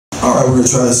Alright, we're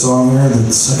gonna try a song here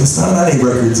it's not on any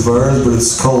records of ours, but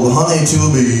it's called Honey to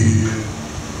a Bee.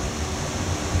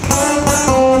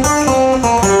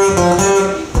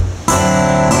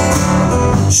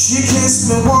 She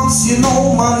kissed me once, you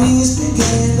know my knees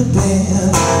began to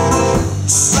bend,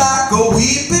 just like a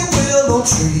weeping willow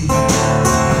tree.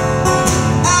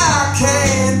 I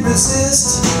can't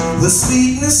resist the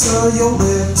sweetness of your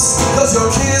lips, 'cause your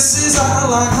kisses are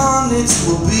like honey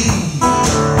to a bee.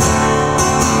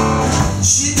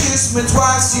 She kissed me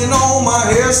twice, you know my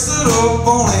hair stood up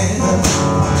on end,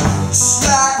 just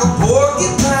like a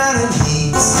porcupine in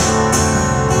heat.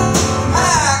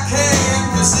 I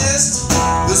can't resist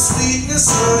the sweetness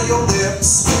of your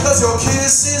lips, 'cause your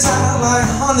kisses are like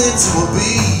honey to a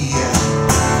bee.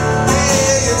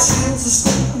 Yeah, your chills are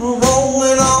still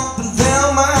rolling up and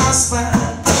down my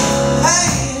spine.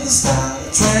 Hey, it's time to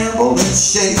tremble and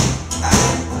shake.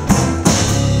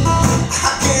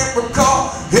 I can't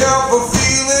recall ever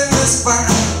feeling this fine.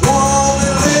 Won't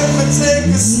you let me take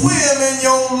a swim in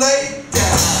your lake?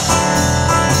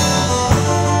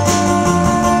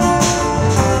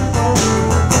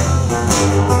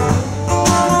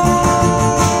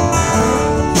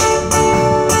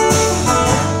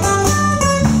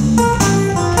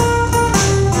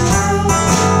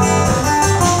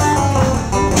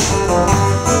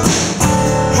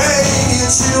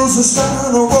 Are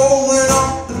starting rolling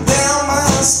up and down my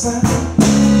spine,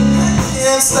 and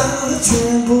I'm starting to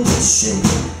tremble and shake.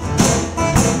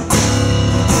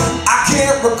 I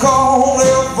can't recall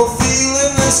ever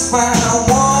feeling this fine.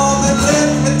 Won't you let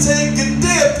me take a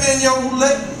dip in your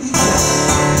lake?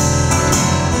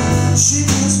 She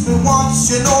kissed me once,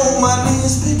 you know my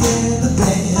knees began to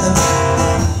bend,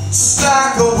 just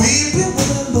like a weeping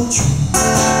willow tree.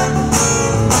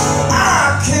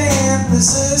 I can't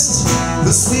resist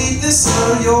the sweetness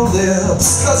of your lips,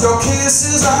 'cause your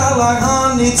kisses are like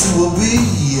honey to a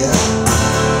bee.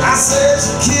 I said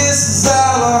your kisses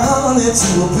are like honey to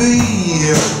a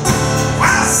bee.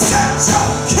 I said your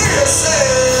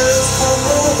kisses.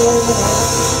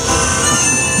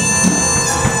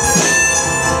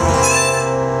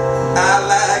 I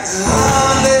like